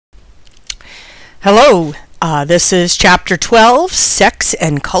Hello, this is Chapter 12, Sex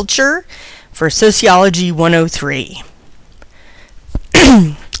and Culture for Sociology 103.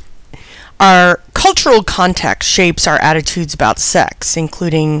 Our cultural context shapes our attitudes about sex,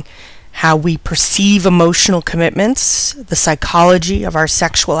 including how we perceive emotional commitments, the psychology of our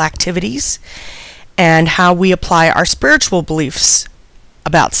sexual activities, and how we apply our spiritual beliefs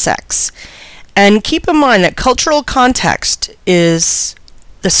about sex. And keep in mind that cultural context is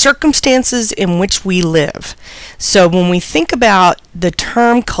the circumstances in which we live. So when we think about the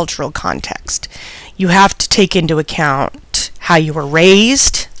term cultural context, you have to take into account how you were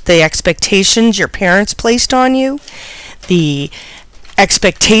raised, the expectations your parents placed on you, the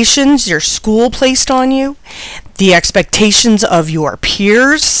expectations your school placed on you, the expectations of your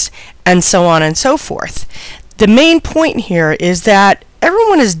peers, and so on and so forth. The main point here is that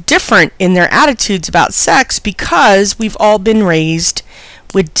everyone is different in their attitudes about sex because we've all been raised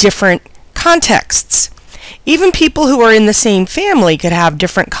with different contexts. Even people who are in the same family could have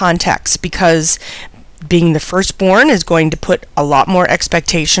different contexts because being the firstborn is going to put a lot more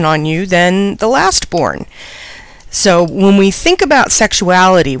expectation on you than the lastborn. So when we think about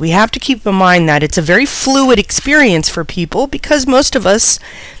sexuality, we have to keep in mind that it's a very fluid experience for people because most of us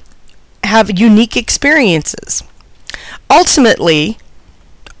have unique experiences. Ultimately,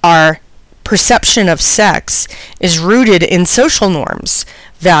 our perception of sex is rooted in social norms,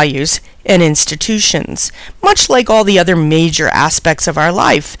 values, and institutions. Much like all the other major aspects of our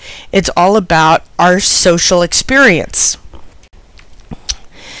life, it's all about our social experience.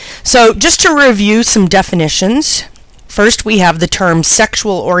 So just to review some definitions, first we have the term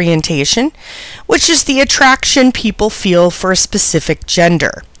sexual orientation, which is the attraction people feel for a specific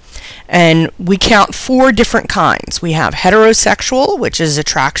gender. And we count 4 different kinds. We have heterosexual, which is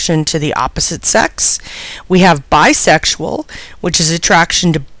attraction to the opposite sex. We have bisexual, which is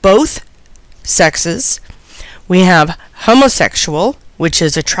attraction to both sexes. We have homosexual, which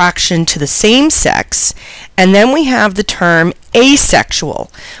is attraction to the same sex. And then we have the term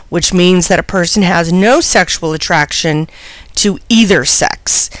asexual, which means that a person has no sexual attraction to either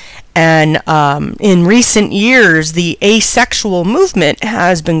sex. And in recent years, the asexual movement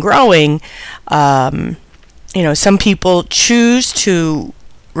has been growing. Some people choose to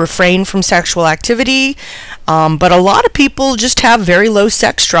refrain from sexual activity, but a lot of people just have very low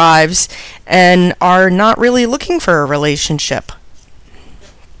sex drives and are not really looking for a relationship.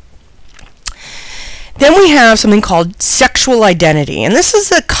 Then we have something called sexual identity, and this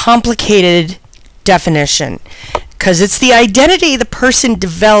is a complicated definition, because it's the identity the person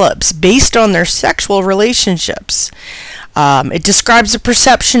develops based on their sexual relationships. It describes the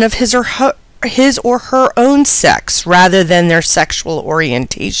perception of his or her own sex rather than their sexual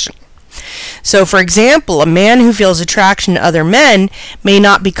orientation. So, for example, a man who feels attraction to other men may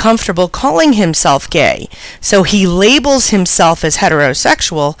not be comfortable calling himself gay, so he labels himself as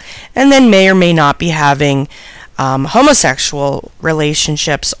heterosexual and then may or may not be having homosexual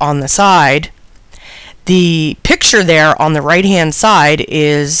relationships on the side. The picture there on the right-hand side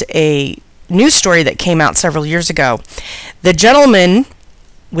is a news story that came out several years ago. The gentleman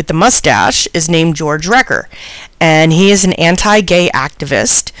with the mustache is named George Recker, and he is an anti-gay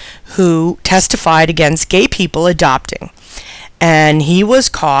activist who testified against gay people adopting. And he was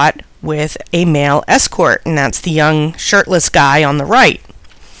caught with a male escort, and that's the young shirtless guy on the right.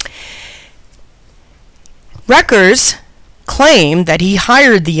 Reckers claimed that he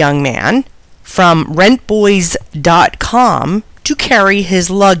hired the young man from rentboys.com to carry his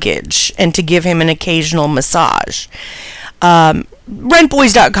luggage and to give him an occasional massage.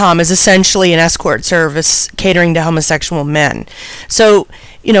 Rentboys.com is essentially an escort service catering to homosexual men. So,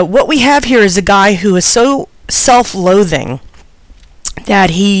 what we have here is a guy who is so self-loathing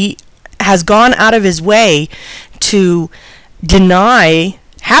that he has gone out of his way to deny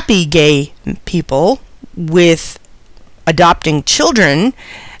happy gay people with adopting children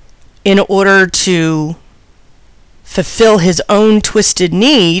in order to fulfill his own twisted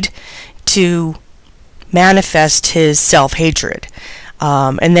need to manifest his self-hatred.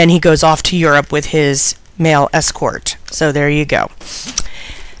 And then he goes off to Europe with his male escort. So there you go.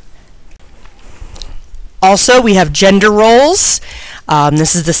 Also, we have gender roles.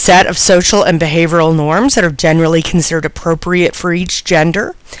 This is the set of social and behavioral norms that are generally considered appropriate for each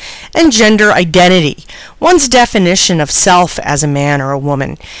gender. And gender identity, one's definition of self as a man or a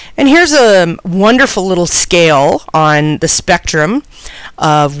woman. And here's a wonderful little scale on the spectrum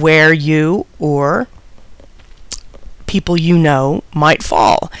of where you or people you know might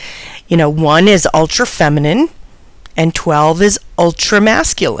fall. 1 is ultra feminine and 12 is ultra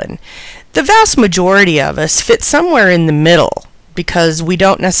masculine. The vast majority of us fit somewhere in the middle because we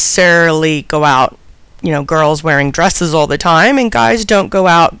don't necessarily go out, girls wearing dresses all the time, and guys don't go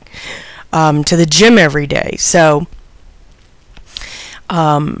out to the gym every day. So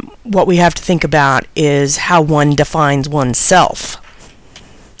what we have to think about is how one defines oneself.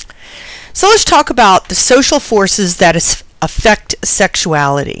 So let's talk about the social forces that affect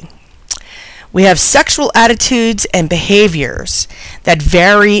sexuality. We have sexual attitudes and behaviors that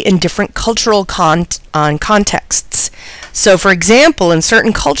vary in different cultural contexts. So, for example, in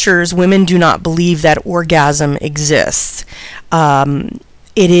certain cultures, women do not believe that orgasm exists. It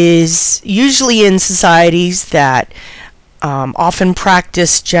is usually in societies that often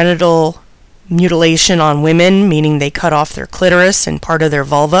practice genital mutilation on women, meaning they cut off their clitoris and part of their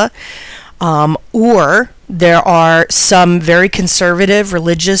vulva, or there are some very conservative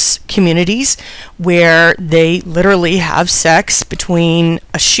religious communities where they literally have sex between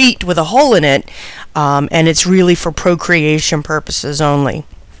a sheet with a hole in it, and it's really for procreation purposes only.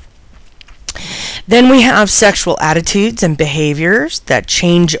 Then we have sexual attitudes and behaviors that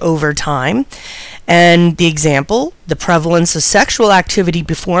change over time. And the example, the prevalence of sexual activity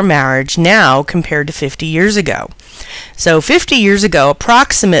before marriage now compared to 50 years ago. So 50 years ago,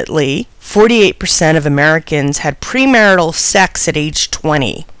 approximately 48% of Americans had premarital sex at age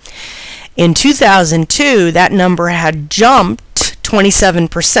 20. In 2002, that number had jumped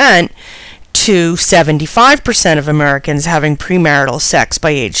 27% to 75% of Americans having premarital sex by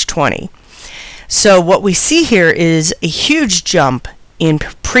age 20. So what we see here is a huge jump in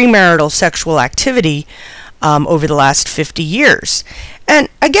premarital sexual activity over the last 50 years. And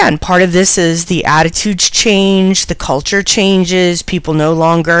again, part of this is the attitudes change, the culture changes, people no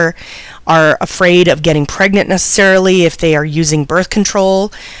longer are afraid of getting pregnant necessarily if they are using birth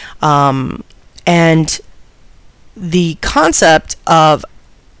control. And the concept of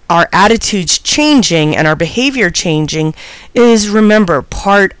our attitudes changing and our behavior changing is, remember,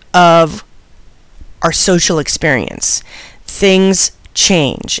 part of our social experience. Things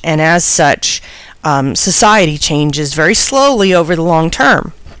change, and as such, society changes very slowly over the long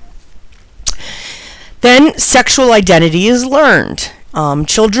term. Then sexual identity is learned.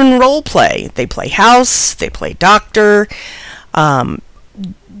 Children role play. They play house, they play doctor.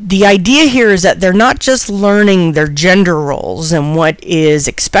 The idea here is that they're not just learning their gender roles and what is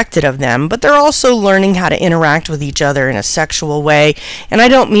expected of them, but they're also learning how to interact with each other in a sexual way. And I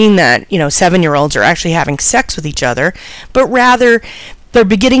don't mean that, 7-year-olds are actually having sex with each other, but rather they're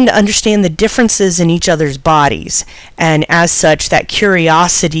beginning to understand the differences in each other's bodies. And as such, that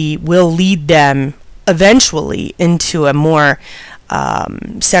curiosity will lead them eventually into a more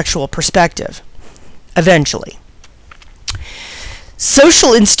sexual perspective. Eventually.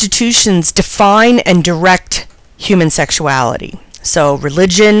 Social institutions define and direct human sexuality. So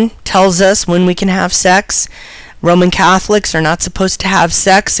religion tells us when we can have sex. Roman Catholics are not supposed to have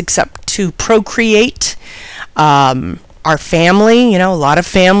sex except to procreate. Our family, a lot of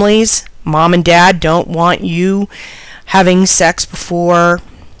families, mom and dad don't want you having sex before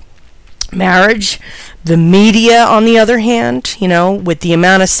marriage. The media, on the other hand, with the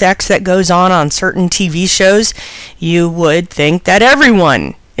amount of sex that goes on certain TV shows, you would think that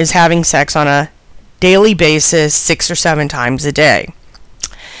everyone is having sex on a daily basis 6 or 7 times a day.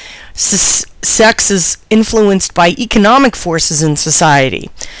 Sex is influenced by economic forces in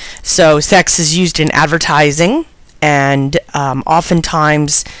society. So sex is used in advertising, and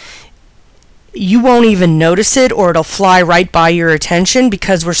oftentimes you won't even notice it, or it'll fly right by your attention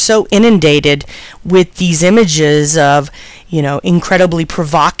because we're so inundated with these images of, incredibly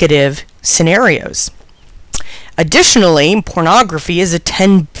provocative scenarios. Additionally, pornography is a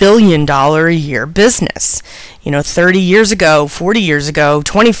 $10 billion a year business. 30 years ago, 40 years ago,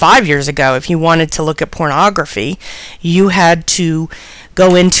 25 years ago, if you wanted to look at pornography, you had to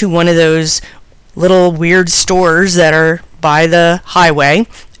go into one of those little weird stores that are by the highway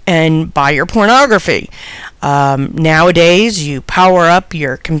and buy your pornography. Nowadays, you power up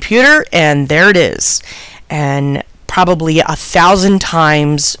your computer and there it is. And probably 1,000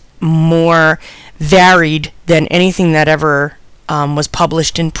 times more varied than anything that ever was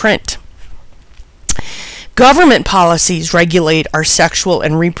published in print. Government policies regulate our sexual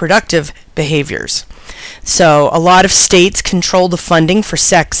and reproductive behaviors. So a lot of states control the funding for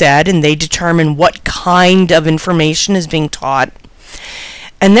sex ed, and they determine what kind of information is being taught.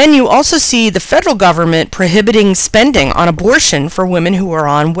 And then you also see the federal government prohibiting spending on abortion for women who are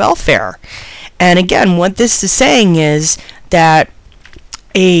on welfare. And again, what this is saying is that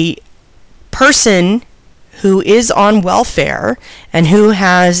a person who is on welfare and who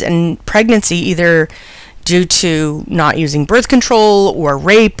has a pregnancy either due to not using birth control or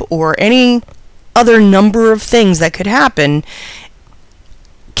rape or any other number of things that could happen,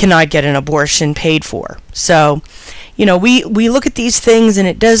 cannot get an abortion paid for. So, we look at these things and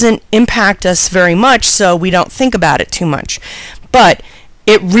it doesn't impact us very much, so we don't think about it too much. But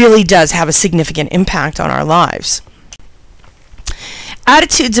it really does have a significant impact on our lives.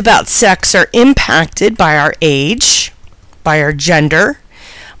 Attitudes about sex are impacted by our age, by our gender,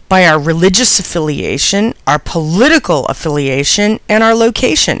 by our religious affiliation, our political affiliation, and our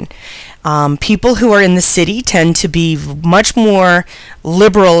location. People who are in the city tend to be much more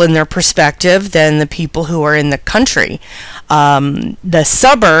liberal in their perspective than the people who are in the country. The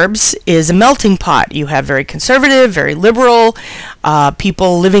suburbs is a melting pot. You have very conservative, very liberal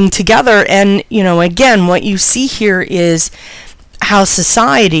people living together. And, again, what you see here is how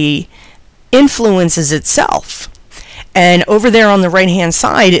society influences itself. And over there on the right-hand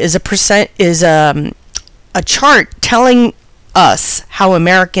side is a chart telling us how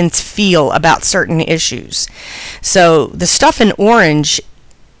Americans feel about certain issues. So the stuff in orange,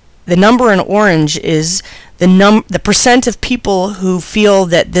 the number in orange is the percent of people who feel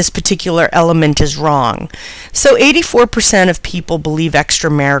that this particular element is wrong. So 84% of people believe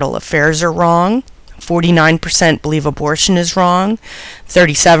extramarital affairs are wrong. 49% believe abortion is wrong.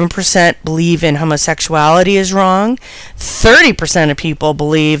 37% believe in homosexuality is wrong. 30% of people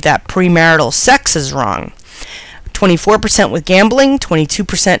believe that premarital sex is wrong. 24% with gambling,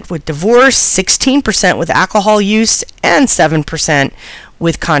 22% with divorce, 16% with alcohol use, and 7%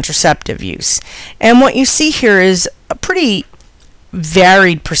 with contraceptive use. And what you see here is a pretty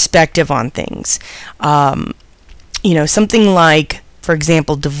varied perspective on things. Something like, for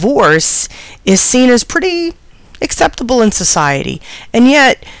example, divorce is seen as pretty acceptable in society, and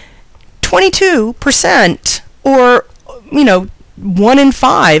yet 22%, or 1 in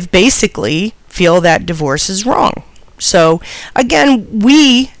 5, basically feel that divorce is wrong. So again,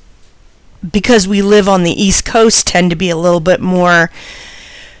 because we live on the East Coast, tend to be a little bit more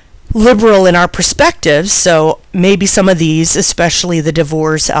liberal in our perspectives, so maybe some of these, especially the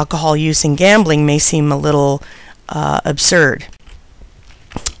divorce, alcohol use, and gambling, may seem a little absurd.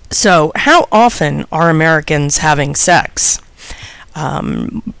 So how often are Americans having sex?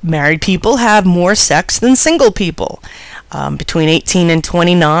 Married people have more sex than single people. Between 18 and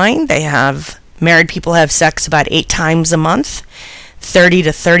 29, married people have sex about 8 times a month. 30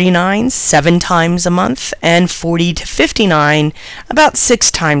 to 39, 7 times a month, and 40 to 59, about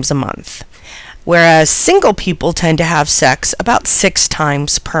 6 times a month. Whereas single people tend to have sex about 6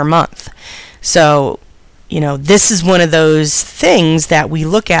 times per month. So, this is one of those things that we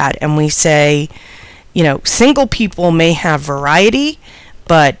look at and we say, single people may have variety,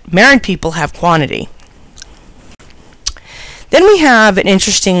 but married people have quantity. Then we have an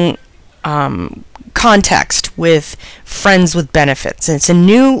interesting context with friends with benefits. And it's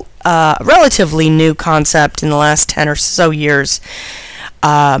a relatively new concept in the last 10 or so years.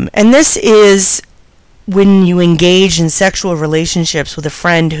 And this is when you engage in sexual relationships with a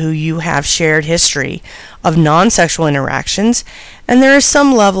friend who you have shared history of non-sexual interactions, and there is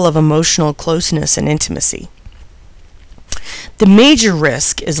some level of emotional closeness and intimacy. The major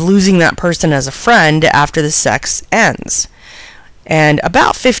risk is losing that person as a friend after the sex ends. And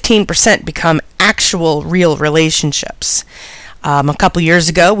about 15% become actual real relationships. A couple years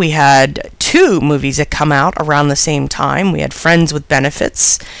ago, we had 2 movies that come out around the same time. We had Friends with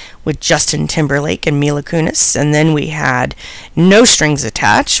Benefits with Justin Timberlake and Mila Kunis, and then we had No Strings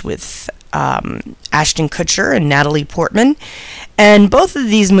Attached with Ashton Kutcher and Natalie Portman. And both of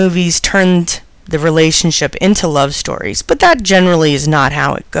these movies turned the relationship into love stories, but that generally is not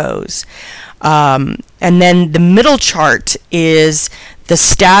how it goes. And then the middle chart is the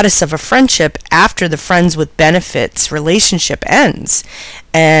status of a friendship after the friends with benefits relationship ends.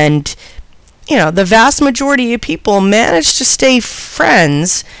 And, the vast majority of people manage to stay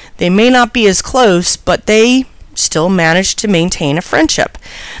friends. They may not be as close, but they still manage to maintain a friendship.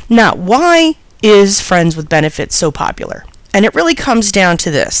 Now, why is friends with benefits so popular? And it really comes down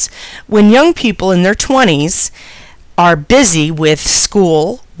to this. When young people in their 20s are busy with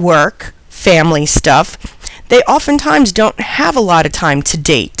school, work, family stuff, they oftentimes don't have a lot of time to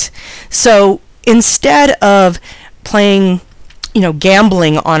date. So instead of playing,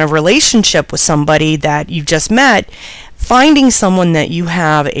 gambling on a relationship with somebody that you've just met, finding someone that you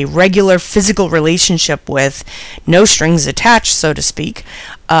have a regular physical relationship with, no strings attached, so to speak,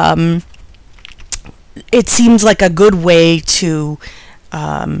 it seems like a good way to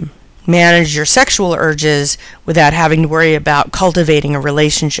manage your sexual urges without having to worry about cultivating a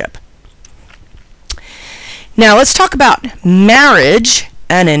relationship. Now let's talk about marriage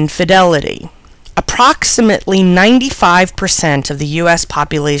and infidelity. Approximately 95% of the U.S.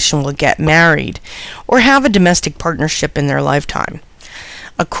 population will get married or have a domestic partnership in their lifetime.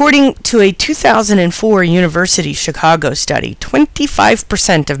 According to a 2004 University Chicago study,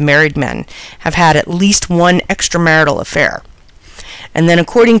 25% of married men have had at least one extramarital affair. And then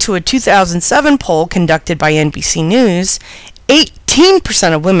according to a 2007 poll conducted by NBC News,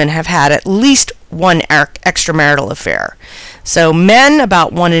 18% of women have had at least one extramarital affair. So men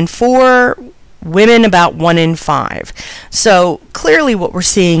about 1 in 4, women about 1 in 5. So clearly what we're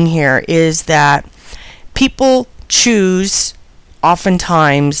seeing here is that people choose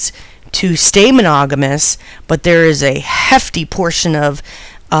oftentimes to stay monogamous, but there is a hefty portion of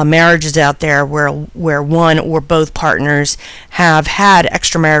marriages out there where one or both partners have had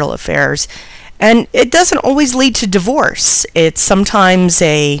extramarital affairs. And it doesn't always lead to divorce. It's sometimes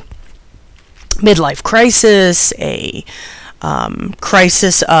a midlife crisis, a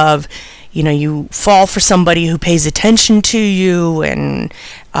crisis of, you fall for somebody who pays attention to you and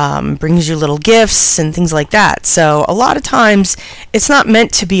brings you little gifts and things like that. So a lot of times it's not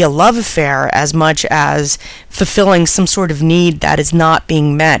meant to be a love affair as much as fulfilling some sort of need that is not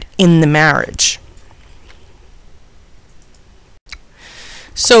being met in the marriage.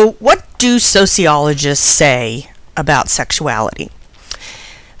 So what do sociologists say about sexuality?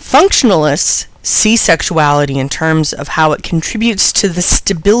 Functionalists see sexuality in terms of how it contributes to the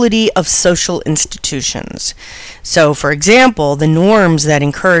stability of social institutions. So, for example, the norms that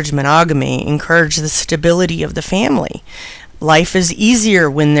encourage monogamy encourage the stability of the family. Life is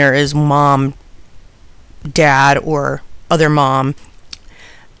easier when there is mom, dad, or other mom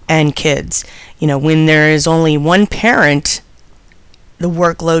and kids. When there is only one parent, the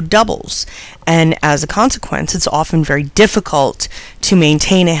workload doubles, and as a consequence it's often very difficult to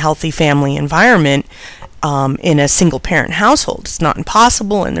maintain a healthy family environment in a single parent household. It's not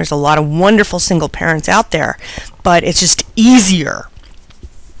impossible, and there's a lot of wonderful single parents out there, but it's just easier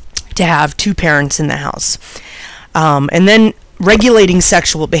to have two parents in the house. And then regulating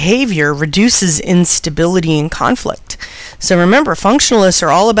sexual behavior reduces instability and conflict. So remember, functionalists are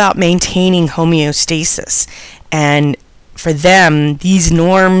all about maintaining homeostasis, and for them, these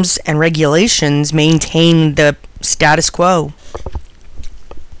norms and regulations maintain the status quo.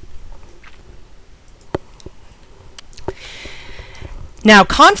 Now,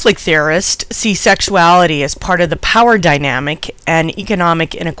 conflict theorists see sexuality as part of the power dynamic and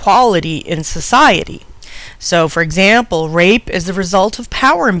economic inequality in society. So, for example, rape is the result of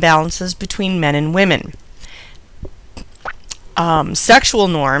power imbalances between men and women. Sexual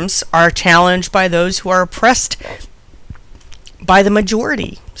norms are challenged by those who are oppressed by the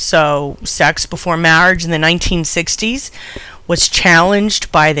majority. So sex before marriage in the 1960s was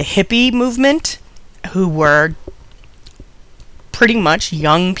challenged by the hippie movement, who were pretty much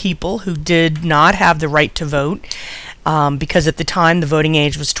young people who did not have the right to vote, because at the time the voting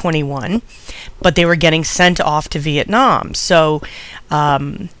age was 21, but they were getting sent off to Vietnam. So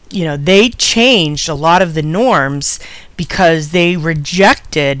they changed a lot of the norms because they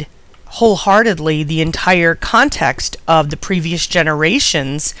rejected wholeheartedly the entire context of the previous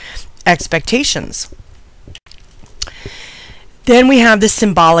generation's expectations. Then we have the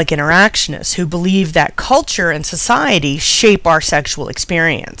symbolic interactionists who believe that culture and society shape our sexual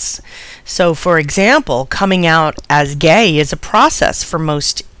experience. So, for example, coming out as gay is a process for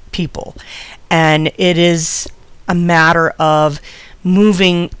most people, and it is a matter of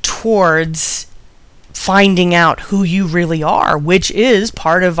moving towards finding out who you really are, which is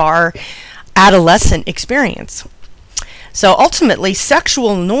part of our adolescent experience. So ultimately,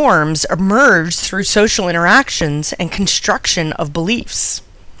 sexual norms emerge through social interactions and construction of beliefs.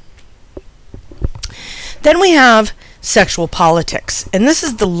 Then we have sexual politics, and this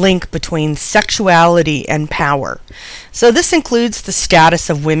is the link between sexuality and power. So this includes the status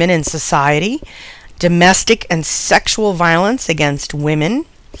of women in society, domestic and sexual violence against women,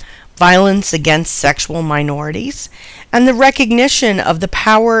 violence against sexual minorities, and the recognition of the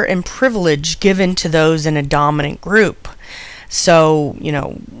power and privilege given to those in a dominant group. So,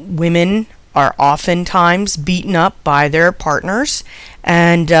 women are oftentimes beaten up by their partners,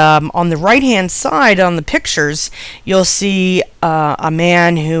 and on the right-hand side on the pictures, you'll see a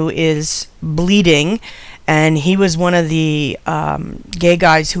man who is bleeding, and he was one of the gay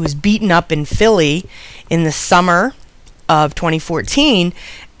guys who was beaten up in Philly in the summer of 2014.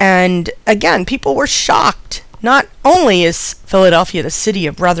 And again, people were shocked. Not only is Philadelphia the city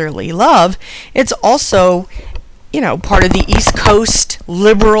of brotherly love, it's also, part of the East Coast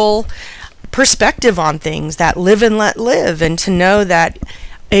liberal perspective on things, that live and let live. And to know that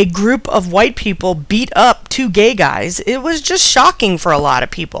a group of white people beat up two gay guys, it was just shocking for a lot of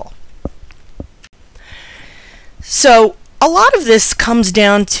people. So a lot of this comes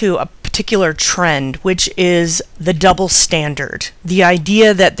down to a particular trend, which is the double standard. The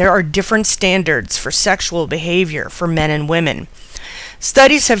idea that there are different standards for sexual behavior for men and women.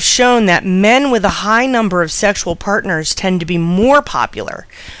 Studies have shown that men with a high number of sexual partners tend to be more popular,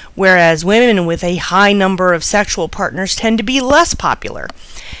 whereas women with a high number of sexual partners tend to be less popular.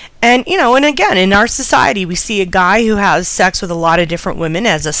 And, and again, in our society, we see a guy who has sex with a lot of different women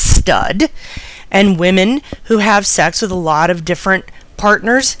as a stud, and women who have sex with a lot of different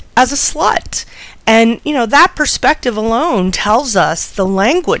partners as a slut. And, that perspective alone tells us, the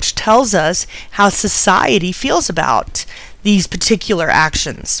language tells us how society feels about these particular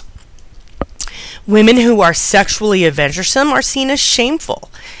actions. Women who are sexually adventuresome are seen as shameful.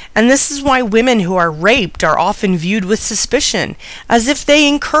 And this is why women who are raped are often viewed with suspicion, as if they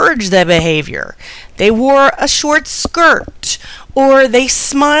encourage the behavior. They wore a short skirt, or they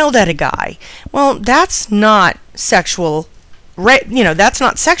smiled at a guy. Well, that's not sexual. That's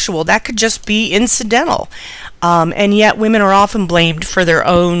not sexual. That could just be incidental. And yet women are often blamed for their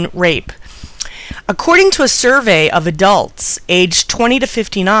own rape. According to a survey of adults aged 20 to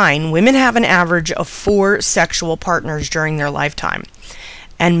 59, women have an average of 4 sexual partners during their lifetime,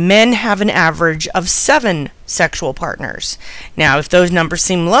 and men have an average of 7 sexual partners. Now, if those numbers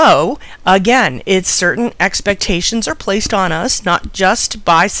seem low, again, it's certain expectations are placed on us, not just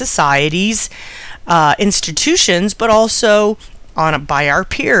by society's institutions, but also by our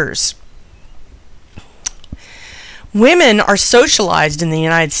peers. Women are socialized in the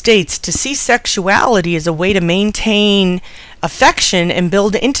United States to see sexuality as a way to maintain affection and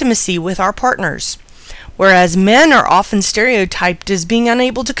build intimacy with our partners, whereas men are often stereotyped as being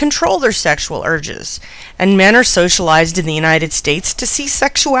unable to control their sexual urges. And men are socialized in the United States to see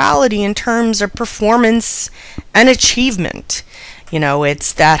sexuality in terms of performance and achievement.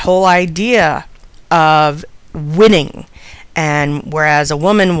 It's that whole idea of winning, and whereas a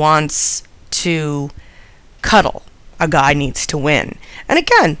woman wants to cuddle, a guy needs to win. And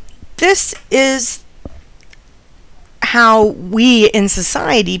again, this is how we in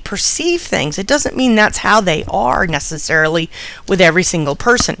society perceive things. It doesn't mean that's how they are necessarily with every single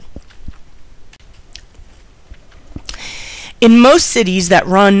person. In most cities that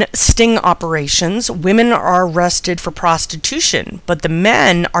run sting operations, women are arrested for prostitution, but the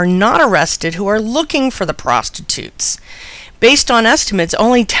men are not arrested who are looking for the prostitutes. Based on estimates,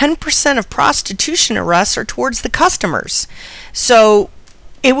 only 10% of prostitution arrests are towards the customers. So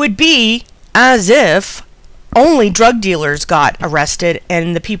it would be as if only drug dealers got arrested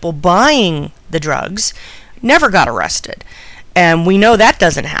and the people buying the drugs never got arrested. And we know that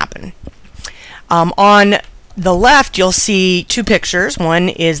doesn't happen. On the left, you'll see 2 pictures. One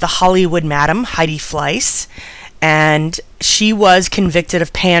is the Hollywood Madam, Heidi Fleiss, and she was convicted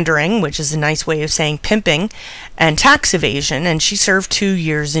of pandering, which is a nice way of saying pimping, and tax evasion, and she served 2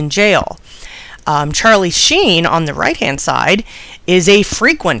 years in jail. Charlie Sheen, on the right-hand side, is a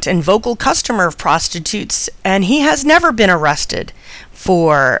frequent and vocal customer of prostitutes, and he has never been arrested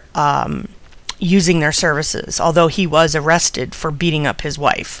for using their services, although he was arrested for beating up his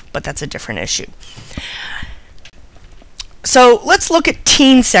wife, but that's a different issue. So let's look at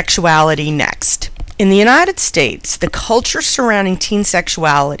teen sexuality next. In the United States, the culture surrounding teen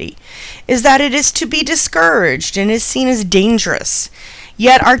sexuality is that it is to be discouraged and is seen as dangerous.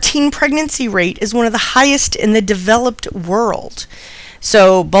 Yet our teen pregnancy rate is one of the highest in the developed world.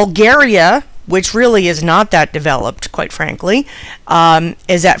 So Bulgaria, which really is not that developed, quite frankly,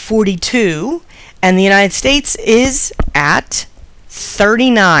 is at 42, and the United States is at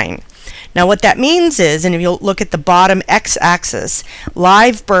 39. Now what that means is, and if you'll look at the bottom x-axis,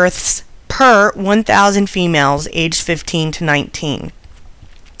 live births per 1,000 females aged 15 to 19.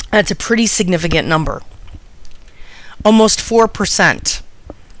 That's a pretty significant number. Almost 4%.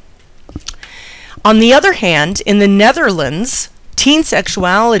 On the other hand, in the Netherlands, teen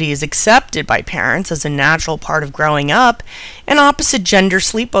sexuality is accepted by parents as a natural part of growing up, and opposite gender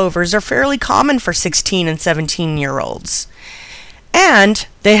sleepovers are fairly common for 16 and 17-year-olds. And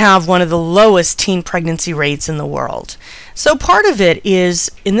they have one of the lowest teen pregnancy rates in the world. So part of it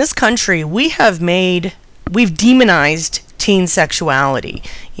is, in this country, we've demonized teen sexuality.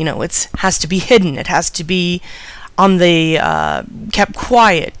 It has to be hidden. It has to be on the kept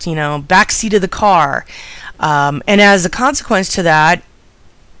quiet, backseat of the car. And as a consequence to that,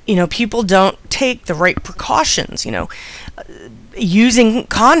 people don't take the right precautions. Using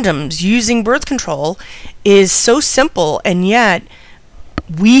condoms, using birth control is so simple, and yet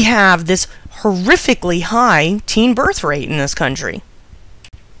we have this horrifically high teen birth rate in this country.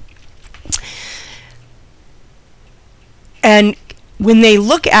 And when they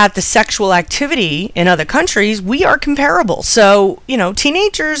look at the sexual activity in other countries, we are comparable. So,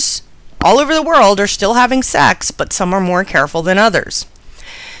 teenagers all over the world are still having sex, but some are more careful than others.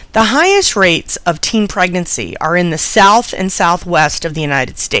 The highest rates of teen pregnancy are in the south and southwest of the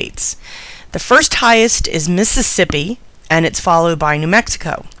United States. The first highest is Mississippi, and it's followed by New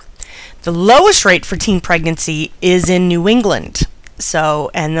Mexico. The lowest rate for teen pregnancy is in New England,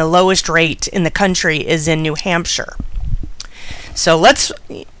 and the lowest rate in the country is in New Hampshire. So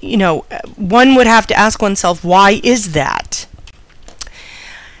one would have to ask oneself, why is that?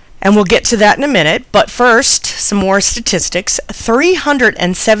 And we'll get to that in a minute, but first, some more statistics.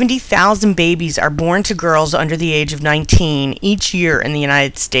 370,000 babies are born to girls under the age of 19 each year in the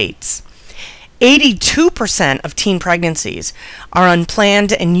United States. 82% of teen pregnancies are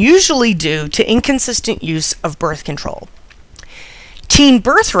unplanned and usually due to inconsistent use of birth control. Teen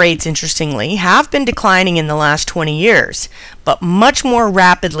birth rates, interestingly, have been declining in the last 20 years, but much more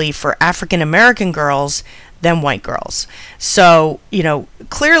rapidly for African American girls than white girls. So,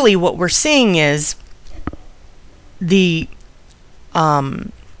 clearly what we're seeing is the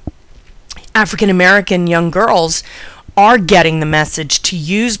African American young girls are getting the message to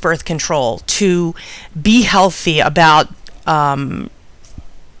use birth control, to be healthy about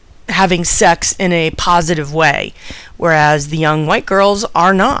having sex in a positive way, whereas the young white girls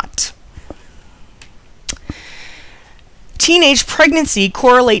are not. Teenage pregnancy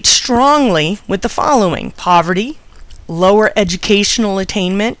correlates strongly with the following: poverty, lower educational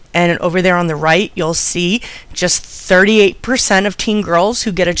attainment, and over there on the right you'll see just 38% of teen girls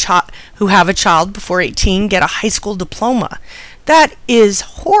who have a child before 18 get a high school diploma. That is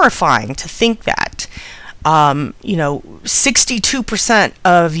horrifying to think that. 62%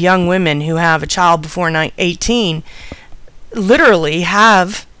 of young women who have a child before 18 literally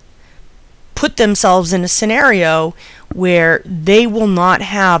have put themselves in a scenario where they will not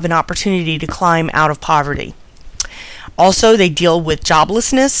have an opportunity to climb out of poverty. Also, they deal with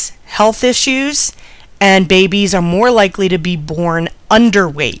joblessness, health issues, and babies are more likely to be born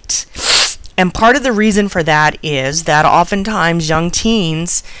underweight. And part of the reason for that is that oftentimes young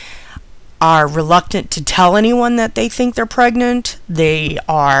teens are reluctant to tell anyone that they think they're pregnant. They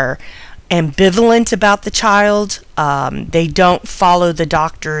are ambivalent about the child. They don't follow the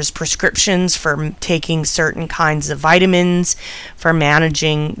doctor's prescriptions for taking certain kinds of vitamins, for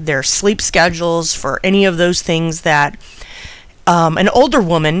managing their sleep schedules, for any of those things that an older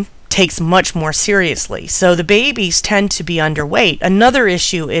woman takes much more seriously. So the babies tend to be underweight. Another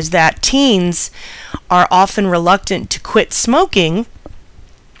issue is that teens are often reluctant to quit smoking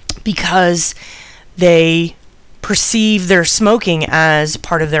because they perceive their smoking as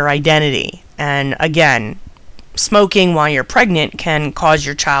part of their identity. And again, smoking while you're pregnant can cause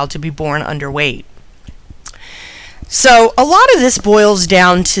your child to be born underweight. So a lot of this boils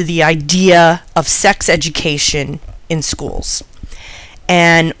down to the idea of sex education in schools.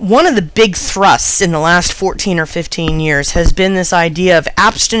 And one of the big thrusts in the last 14 or 15 years has been this idea of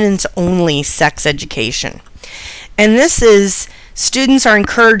abstinence-only sex education. And this is, students are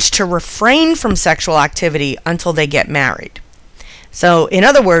encouraged to refrain from sexual activity until they get married. So, in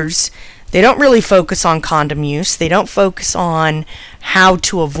other words, they don't really focus on condom use. They don't focus on how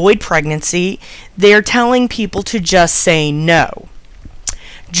to avoid pregnancy. They're telling people to just say no.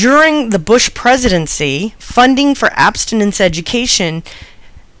 During the Bush presidency, funding for abstinence education,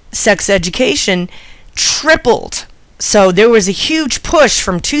 sex education, tripled. So there was a huge push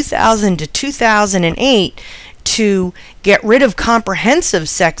from 2000 to 2008 to get rid of comprehensive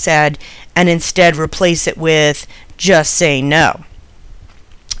sex ed and instead replace it with just say no.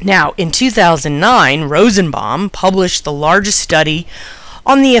 Now, in 2009, Rosenbaum published the largest study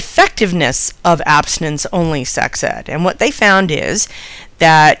on the effectiveness of abstinence-only sex ed. And what they found is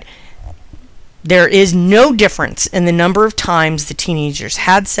that there is no difference in the number of times the teenagers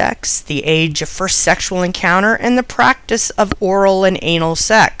had sex, the age of first sexual encounter, and the practice of oral and anal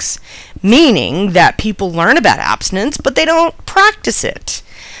sex, meaning that people learn about abstinence, but they don't practice it.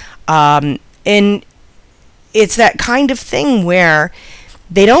 And it's that kind of thing where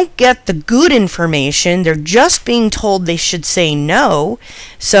they don't get the good information. They're just being told they should say no,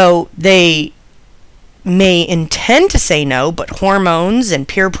 so they may intend to say no, but hormones and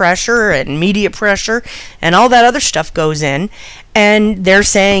peer pressure and media pressure and all that other stuff goes in, and they're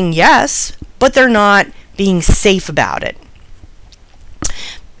saying yes, but they're not being safe about it.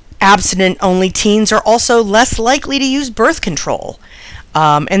 Abstinent-only teens are also less likely to use birth control.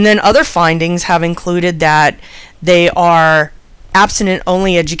 And then other findings have included that they are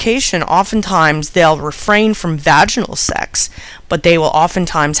abstinent-only education. Oftentimes they'll refrain from vaginal sex, but they will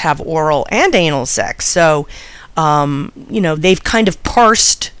oftentimes have oral and anal sex. So, they've kind of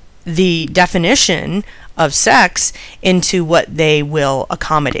parsed the definition of sex into what they will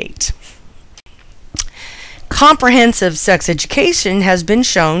accommodate. Comprehensive sex education has been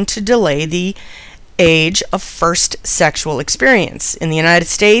shown to delay the age of first sexual experience. In the United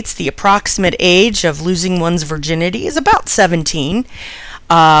States, the approximate age of losing one's virginity is about 17.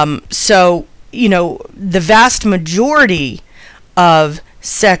 So, you know, the vast majority of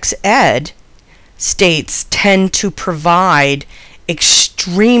sex ed states tend to provide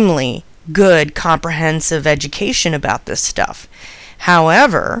extremely good comprehensive education about this stuff.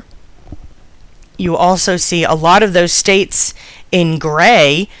 However, you also see a lot of those states in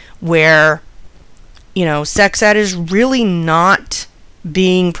gray where, you know, sex ed is really not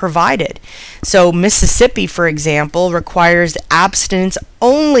being provided. So Mississippi, for example, requires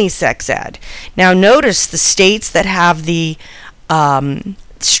abstinence-only sex ed. Now notice the states that have the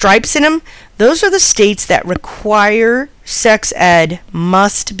stripes in them, those are the states that require sex ed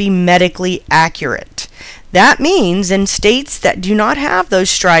must be medically accurate. That means in states that do not have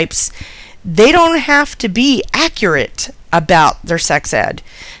those stripes, they don't have to be accurate about their sex ed.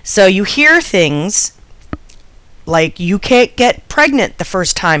 So you hear things like you can't get pregnant the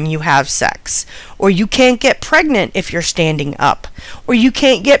first time you have sex, or you can't get pregnant if you're standing up, or you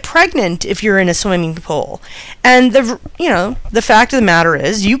can't get pregnant if you're in a swimming pool. And the fact of the matter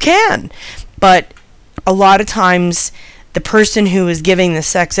is you can. But a lot of times the person who is giving the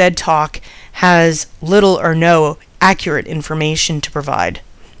sex ed talk has little or no accurate information to provide.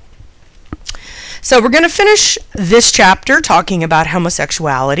 So we're going to finish this chapter talking about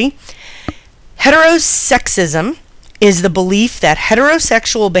homosexuality. Heterosexism is the belief that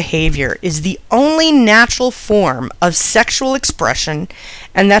heterosexual behavior is the only natural form of sexual expression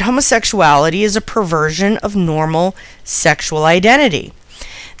and that homosexuality is a perversion of normal sexual identity.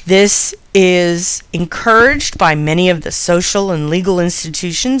 This is encouraged by many of the social and legal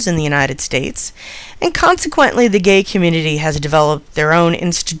institutions in the United States, and consequently the gay community has developed their own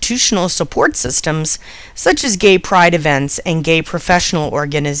institutional support systems, such as gay pride events and gay professional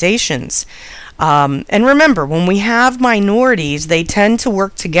organizations. And remember, when we have minorities, they tend to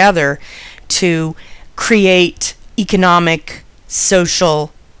work together to create economic,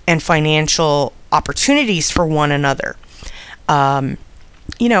 social, and financial opportunities for one another.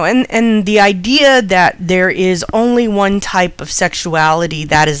 You know, and the idea that there is only one type of sexuality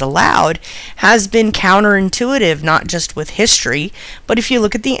that is allowed has been counterintuitive, not just with history, but if you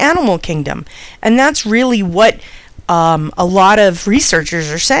look at the animal kingdom. And that's really what a lot of researchers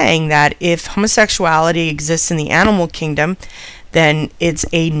are saying, that if homosexuality exists in the animal kingdom, then it's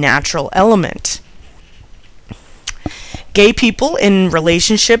a natural element. Gay people in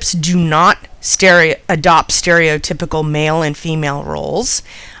relationships do not adopt stereotypical male and female roles.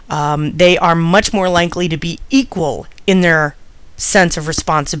 They are much more likely to be equal in their sense of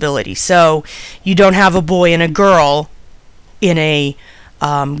responsibility. So you don't have a boy and a girl in a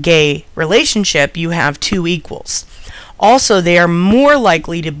gay relationship, you have two equals. Also, they are more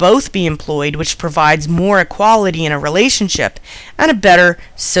likely to both be employed, which provides more equality in a relationship and a better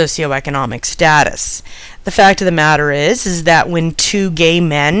socioeconomic status. The fact of the matter is that when two gay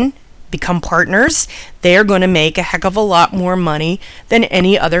men become partners, they are going to make a heck of a lot more money than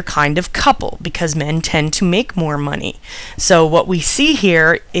any other kind of couple, because men tend to make more money. So what we see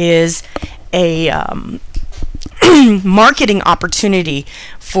here is a marketing opportunity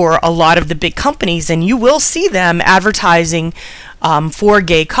for a lot of the big companies, and you will see them advertising for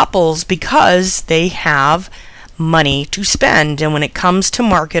gay couples because they have money to spend. And when it comes to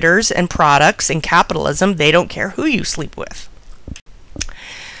marketers and products and capitalism, they don't care who you sleep with.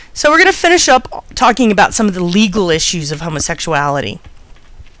 So we're going to finish up talking about some of the legal issues of homosexuality.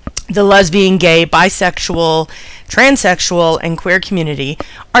 The lesbian, gay, bisexual, transsexual, and queer community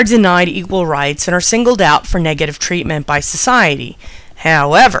are denied equal rights and are singled out for negative treatment by society.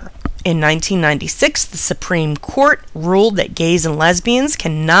 However, in 1996, the Supreme Court ruled that gays and lesbians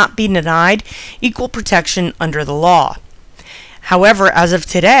cannot be denied equal protection under the law. However, as of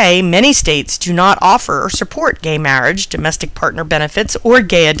today, many states do not offer or support gay marriage, domestic partner benefits, or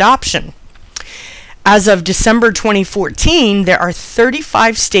gay adoption. As of December 2014, there are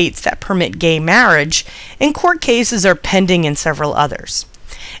 35 states that permit gay marriage, and court cases are pending in several others.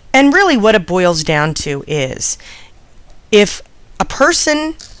 And really what it boils down to is, if a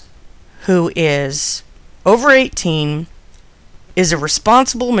person who is over 18 is a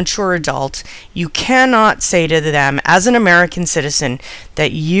responsible, mature adult, you cannot say to them as an American citizen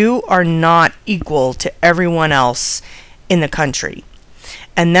that you are not equal to everyone else in the country.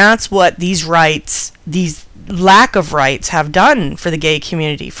 And that's what these rights, these lack of rights, have done for the gay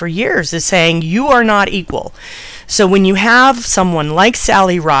community for years, is saying you are not equal. So when you have someone like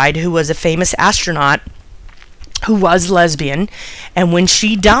Sally Ride, who was a famous astronaut who was lesbian, and when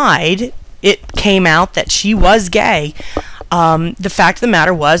she died, it came out that she was gay, the fact of the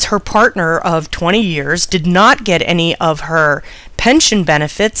matter was her partner of 20 years did not get any of her pension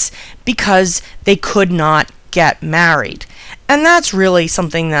benefits because they could not get married. And that's really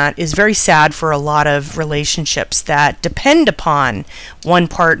something that is very sad for a lot of relationships that depend upon one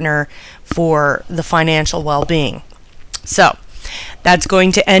partner for the financial well-being. So that's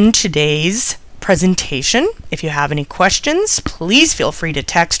going to end today's presentation. If you have any questions, please feel free to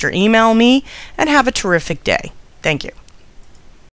text or email me, and have a terrific day. Thank you.